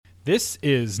This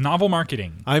is Novel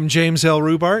Marketing. I'm James L.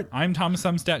 Rubart. I'm Thomas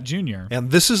Umstadt Jr. And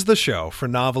this is the show for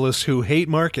novelists who hate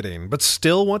marketing but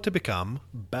still want to become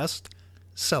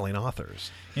best-selling authors.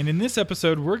 And in this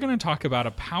episode, we're going to talk about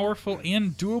a powerful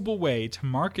and doable way to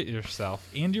market yourself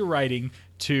and your writing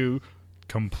to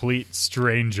complete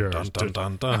strangers. Dun,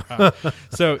 dun, dun, dun.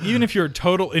 So even if you're a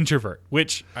total introvert,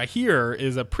 which I hear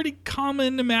is a pretty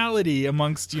common malady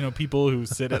amongst people who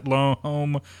sit at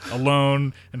home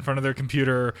alone in front of their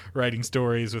computer writing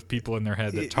stories with people in their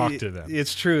head that talk to them.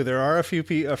 It's true. There are a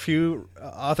few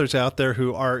authors out there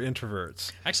who are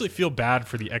introverts. I actually feel bad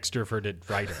for the extroverted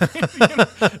writer.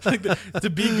 To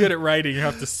be good at writing, you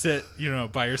have to sit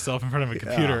by yourself in front of a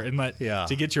computer and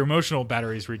to get your emotional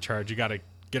batteries recharged, you got to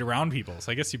get around people.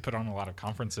 So I guess you put on a lot of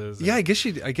conferences. Yeah, I guess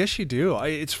you do.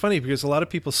 It's funny because a lot of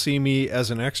people see me as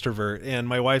an extrovert, and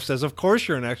my wife says, "Of course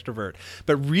you're an extrovert."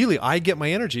 But really, I get my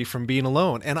energy from being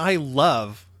alone, and I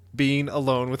love being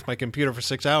alone with my computer for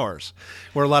 6 hours,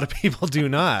 where a lot of people do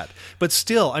not. But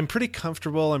still, I'm pretty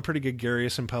comfortable. I'm pretty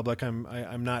gregarious in public.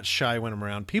 I'm not shy when I'm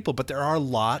around people. But there are a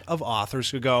lot of authors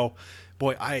who go,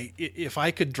 "Boy, if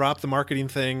I could drop the marketing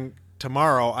thing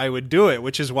tomorrow, I would do it,"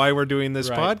 which is why we're doing this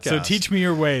podcast. So teach me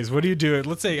your ways. What do you do?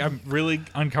 Let's say I'm really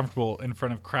uncomfortable in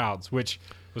front of crowds, which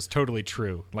was totally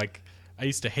true. Like, I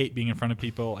used to hate being in front of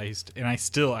people. And I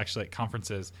still actually at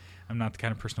conferences, I'm not the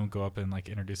kind of person who will go up and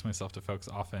introduce myself to folks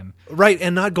often. Right,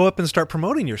 and not go up and start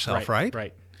promoting yourself, right?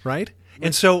 Right.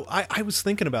 And so I was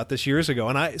thinking about this years ago,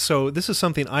 and so this is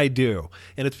something I do,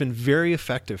 and it's been very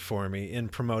effective for me in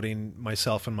promoting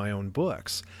myself and my own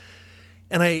books.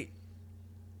 And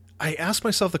I asked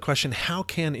myself the question, how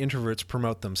can introverts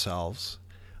promote themselves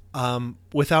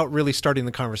without really starting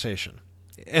the conversation?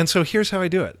 And so here's how I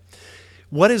do it.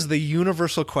 What is the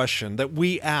universal question that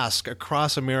we ask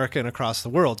across America and across the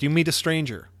world? You meet a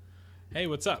stranger. Hey,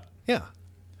 what's up? Yeah.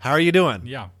 How are you doing?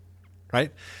 Yeah.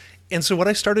 Right? And so what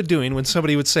I started doing when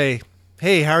somebody would say,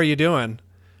 "Hey, how are you doing?"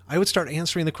 I would start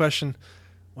answering the question,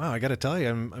 "Wow, I got to tell you,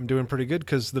 I'm doing pretty good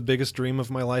because the biggest dream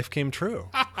of my life came true."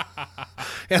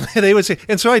 And they would say,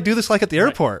 and so I do this like at the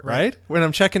airport, right? When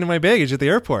I'm checking in my baggage at the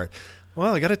airport.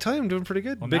 "Well, I got to tell you, I'm doing pretty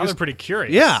good." Well, now they're pretty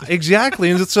curious. Yeah,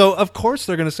 exactly. And so, of course,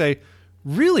 they're going to say,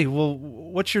 "Really? Well,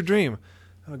 what's your dream?"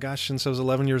 "Oh, gosh, since I was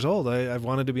 11 years old, I've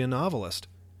wanted to be a novelist."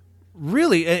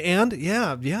 "Really? And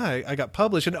yeah, I got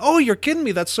published." "And oh, you're kidding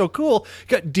me. That's so cool.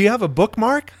 Do you have a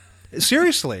bookmark?"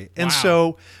 Seriously. And Wow.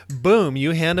 So, boom,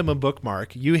 you hand them a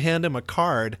bookmark, you hand them a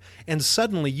card, and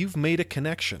suddenly you've made a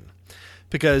connection.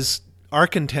 Because our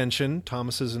contention,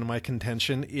 Thomas's and my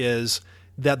contention, is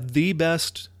that the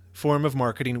best form of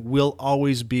marketing will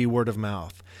always be word of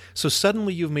mouth. So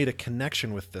suddenly you've made a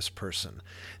connection with this person.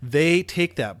 They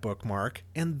take that bookmark,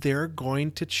 and they're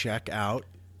going to check out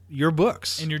your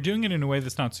books. And you're doing it in a way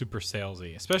that's not super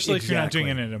salesy, especially if you're not doing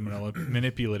it in a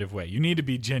manipulative way. You need to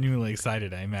be genuinely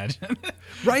excited, I imagine.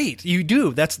 Right, you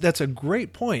do. That's a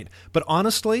great point. But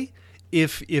honestly,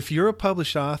 if you're a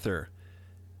published author,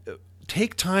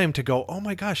 take time to go, "Oh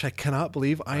my gosh, I cannot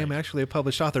believe I am actually a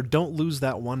published author." Don't lose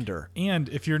that wonder. And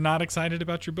if you're not excited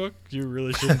about your book, you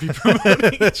really shouldn't be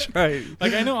promoting it. That's right.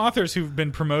 I know authors who've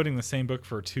been promoting the same book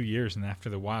for 2 years, and after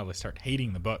the while they start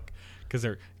hating the book because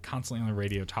they're constantly on the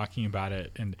radio talking about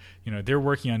it, and they're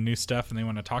working on new stuff and they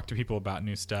want to talk to people about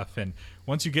new stuff. And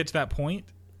once you get to that point,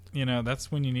 that's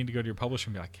when you need to go to your publisher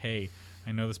and be like, "Hey,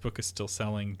 I know this book is still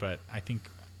selling, but I think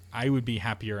I would be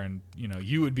happier and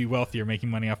you would be wealthier making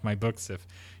money off my books if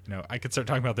I could start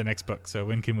talking about the next book. So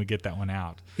when can we get that one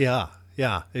out?"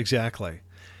 Yeah, exactly.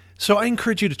 So I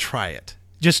encourage you to try it.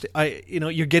 Just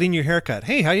you're getting your haircut.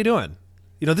 "Hey, how you doing?"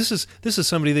 This is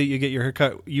somebody that you get your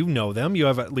haircut. You know them. You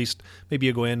have at least, maybe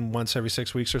you go in once every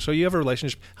 6 weeks or so. You have a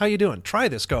relationship. "How you doing?" Try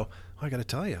this. Go, "Oh, I got to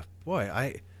tell you, boy,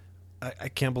 I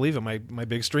can't believe it. My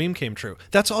biggest dream came true."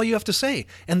 That's all you have to say,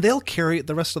 and they'll carry it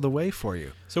the rest of the way for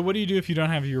you. So what do you do if you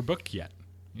don't have your book yet?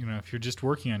 If you're just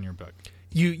working on your book,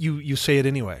 you say it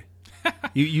anyway.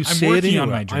 You I'm say it working anyway. on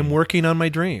my dream. I'm working on my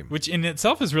dream, which in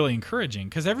itself is really encouraging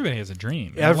because everybody has a dream.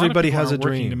 And everybody a lot of has a people are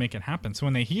working dream to make it happen. So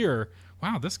when they hear,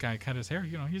 "Wow, this guy cut his hair,"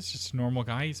 he's just a normal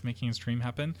guy. He's making his dream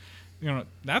happen.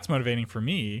 That's motivating for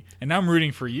me, and now I'm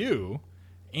rooting for you.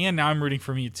 And now I'm rooting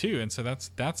for me too, and so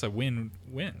that's a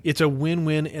win-win. It's a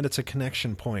win-win, and it's a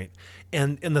connection point.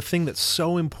 And the thing that's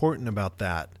so important about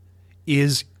that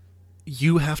is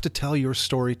you have to tell your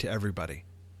story to everybody,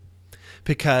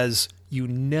 because you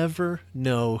never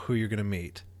know who you're going to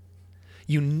meet.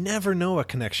 You never know a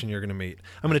connection you're going to meet.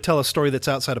 I'm going to tell a story that's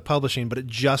outside of publishing, but it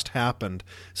just happened,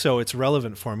 so it's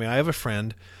relevant for me. I have a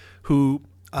friend who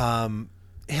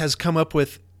has come up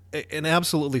with an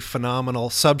absolutely phenomenal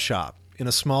sub shop in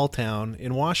a small town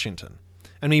in Washington.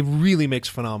 And he really makes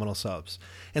phenomenal subs.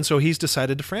 And so he's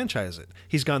decided to franchise it.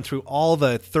 He's gone through all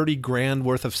the 30 grand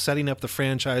worth of setting up the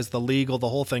franchise, the legal, the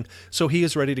whole thing. So he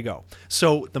is ready to go.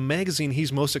 So the magazine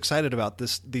he's most excited about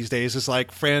these days is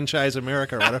like Franchise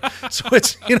America or whatever. So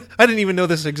it's, I didn't even know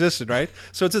this existed, right?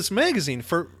 So it's this magazine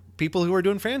for people who are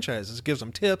doing franchises. It gives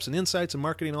them tips and insights and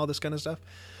marketing, all this kind of stuff.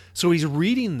 So he's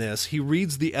reading this. He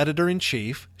reads the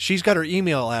editor-in-chief. She's got her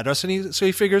email address, and so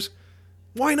he figures,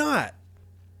 why not?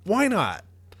 Why not?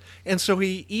 And so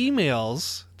he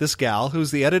emails this gal who's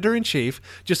the editor-in-chief,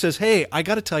 just says, hey, I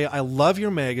got to tell you, I love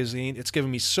your magazine. It's given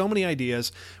me so many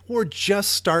ideas. We're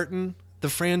just starting the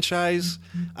franchise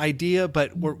idea,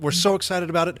 but we're so excited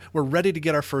about it. We're ready to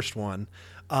get our first one.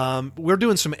 We're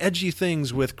doing some edgy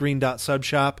things with Green Dot Sub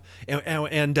Shop,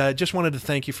 and just wanted to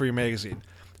thank you for your magazine.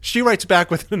 She writes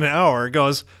back within an hour,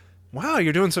 goes, wow,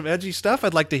 you're doing some edgy stuff.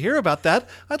 I'd like to hear about that.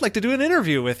 I'd like to do an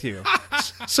interview with you.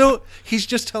 So he's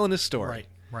just telling his story.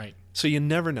 Right. So you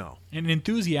never know. And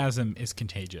enthusiasm is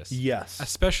contagious. Yes.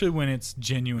 Especially when it's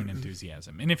genuine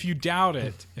enthusiasm. And if you doubt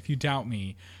it, if you doubt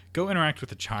me, go interact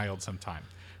with a child sometime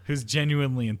who's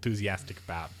genuinely enthusiastic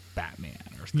about Batman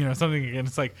or something. And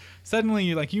it's like suddenly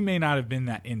you may not have been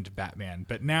that into Batman,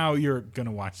 but now you're going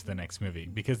to watch the next movie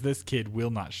because this kid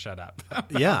will not shut up.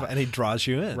 Yeah, and he draws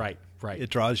you in. Right. It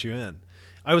draws you in.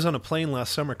 I was on a plane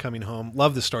last summer coming home.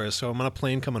 Love the story. So I'm on a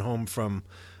plane coming home from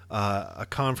a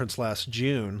conference last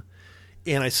June,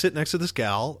 and I sit next to this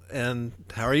gal, and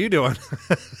how are you doing?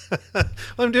 Well,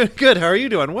 I'm doing good. How are you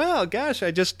doing? Well, gosh, I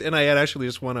had actually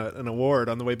just won an award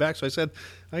on the way back. So I said,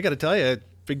 I got to tell you, a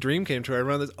big dream came true. I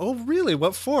ran this. Oh, really?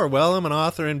 What for? Well, I'm an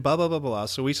author and blah, blah, blah, blah.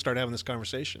 So we start having this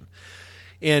conversation.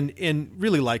 And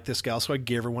really liked this gal, so I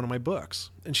gave her one of my books.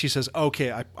 And she says,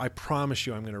 okay, I promise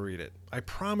you I'm going to read it. I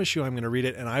promise you I'm going to read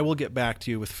it, and I will get back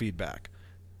to you with feedback.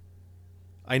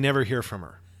 I never hear from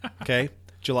her. Okay?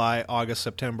 July, August,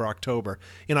 September, October.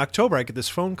 In October, I get this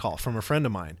phone call from a friend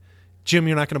of mine. Jim,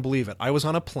 you're not going to believe it. I was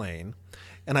on a plane,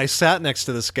 and I sat next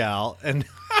to this gal, and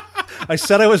I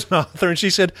said I was an author, and she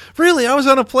said, really? I was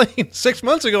on a plane 6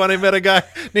 months ago, and I met a guy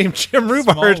named Jim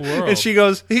Rubart. And she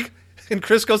goes, and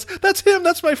Chris goes, that's him.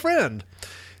 That's my friend.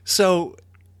 So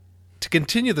to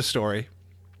continue the story,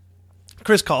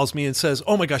 Chris calls me and says,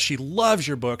 oh, my gosh, she loves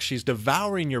your books. She's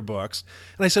devouring your books.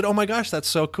 And I said, oh, my gosh, that's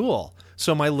so cool.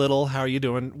 So my little how are you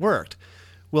doing worked.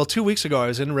 Well, 2 weeks ago, I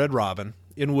was in Red Robin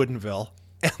in Woodinville,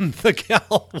 and the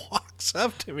gal walks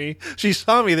up to me. She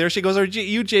saw me there. She goes, are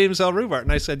you James L. Rubart?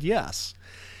 And I said, yes.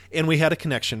 And we had a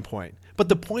connection point. But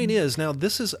the point is, now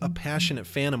this is a passionate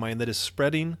fan of mine that is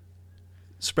spreading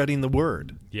the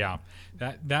word. Yeah,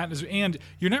 that is, and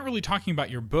you're not really talking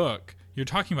about your book. You're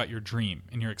talking about your dream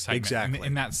and your excitement. Exactly.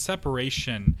 And that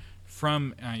separation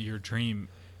from your dream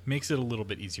makes it a little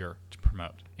bit easier to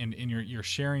promote. And you're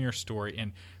sharing your story,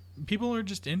 and people are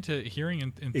just into hearing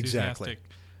enthusiastic,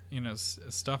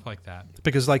 stuff like that.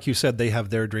 Because, like you said, they have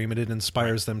their dream, and it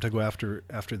inspires them to go after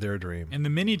their dream. And the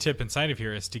mini tip inside of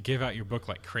here is to give out your book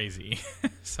like crazy.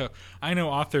 So I know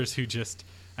authors who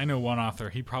I know one author,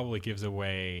 he probably gives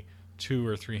away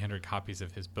 200 or 300 copies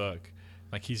of his book.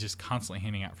 Like, he's just constantly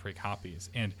handing out free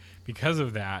copies. And because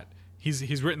of that,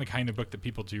 he's written the kind of book that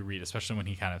people do read, especially when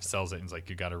he kind of sells it and is like,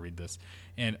 you got to read this.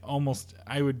 And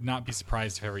I would not be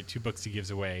surprised if every 2 books he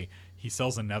gives away, he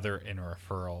sells another in a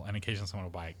referral, and occasionally someone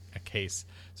will buy a case.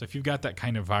 So if you've got that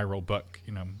kind of viral book,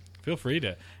 feel free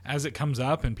to, as it comes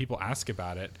up and people ask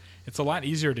about it, it's a lot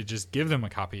easier to just give them a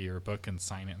copy of your book and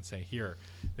sign it and say here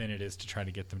than it is to try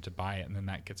to get them to buy it. And then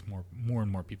that gets more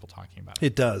and more people talking about it.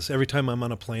 It does. Every time I'm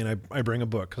on a plane, I bring a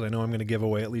book because I know I'm going to give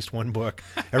away at least one book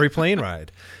every plane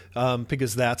ride,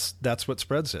 because that's what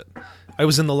spreads it. I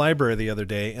was in the library the other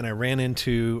day, and I ran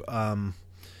into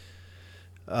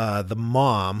the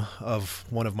mom of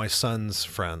one of my son's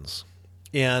friends.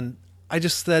 And I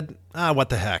just said, what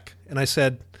the heck? And I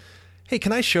said, hey,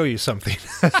 can I show you something?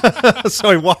 So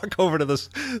I walk over to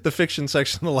the fiction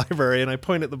section of the library, and I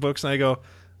point at the books, and I go,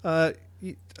 I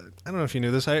don't know if you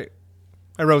knew this. I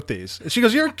wrote these. And she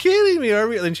goes, you're kidding me. Are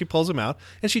we? And she pulls them out,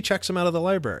 and she checks them out of the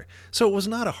library. So it was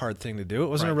not a hard thing to do. It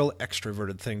wasn't a real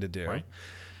extroverted thing to do. Right.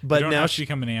 But you don't now have to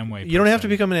become an Amway person. You don't have to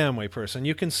become an Amway person.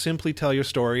 You can simply tell your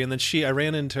story. And then I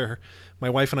ran into her, my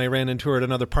wife and I ran into her at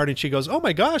another party, and she goes, oh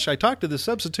my gosh, I talked to the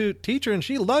substitute teacher, and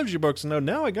she loves your books. And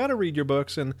now I got to read your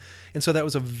books. And so that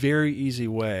was a very easy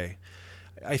way.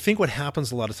 I think what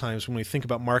happens a lot of times when we think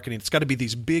about marketing, it's got to be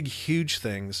these big, huge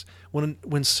things,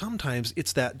 when sometimes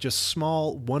it's that just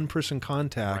small one-person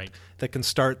contact that can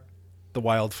start the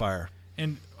wildfire.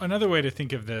 And another way to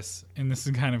think of this, and this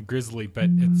is kind of grisly, but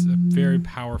it's a very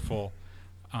powerful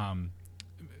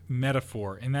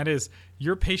metaphor, and that is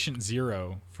you're patient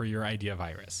zero for your idea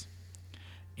virus.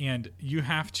 and you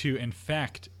have to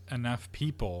infect enough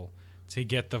people to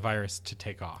get the virus to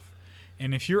take off.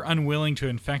 And if you're unwilling to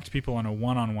infect people on a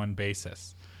one-on-one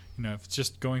basis, if it's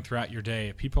just going throughout your day,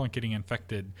 if people aren't getting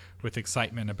infected with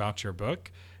excitement about your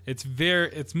book,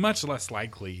 it's much less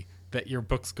likely that your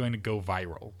book's going to go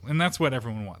viral. And that's what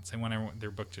everyone wants. They want their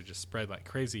book to just spread like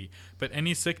crazy. But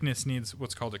any sickness needs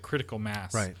what's called a critical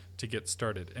mass to get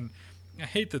started. And I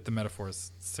hate that the metaphor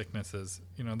is sickness is,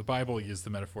 the Bible used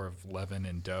the metaphor of leaven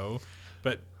and dough,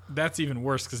 but that's even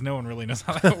worse because no one really knows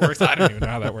how that works. I don't even know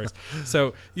how that works.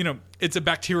 So, it's a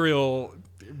bacterial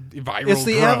viral It's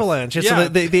the growth. avalanche.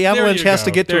 The avalanche has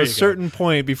to get to a certain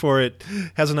point before it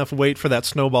has enough weight for that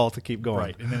snowball to keep going.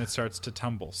 Right, and then it starts to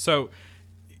tumble. So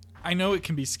I know it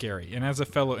can be scary. And as a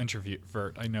fellow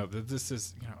introvert, I know that this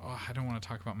is, I don't want to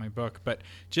talk about my book, but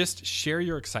just share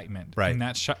your excitement. Right. And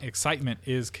that excitement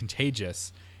is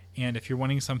contagious. And if you're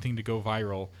wanting something to go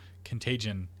viral,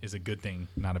 contagion is a good thing,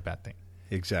 not a bad thing.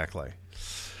 Exactly.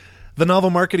 The Novel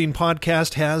Marketing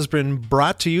Podcast has been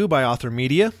brought to you by Author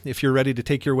Media. If you're ready to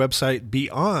take your website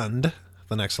beyond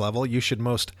the next level, you should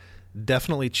most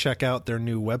definitely check out their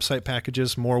new website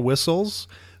packages, more whistles,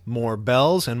 more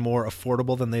bells, and more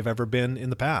affordable than they've ever been in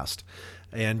the past.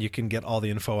 And you can get all the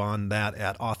info on that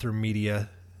at authormedia.com.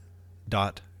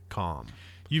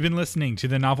 You've been listening to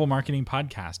the Novel Marketing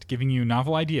Podcast, giving you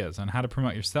novel ideas on how to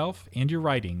promote yourself and your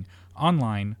writing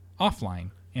online,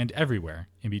 offline, and everywhere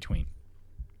in between.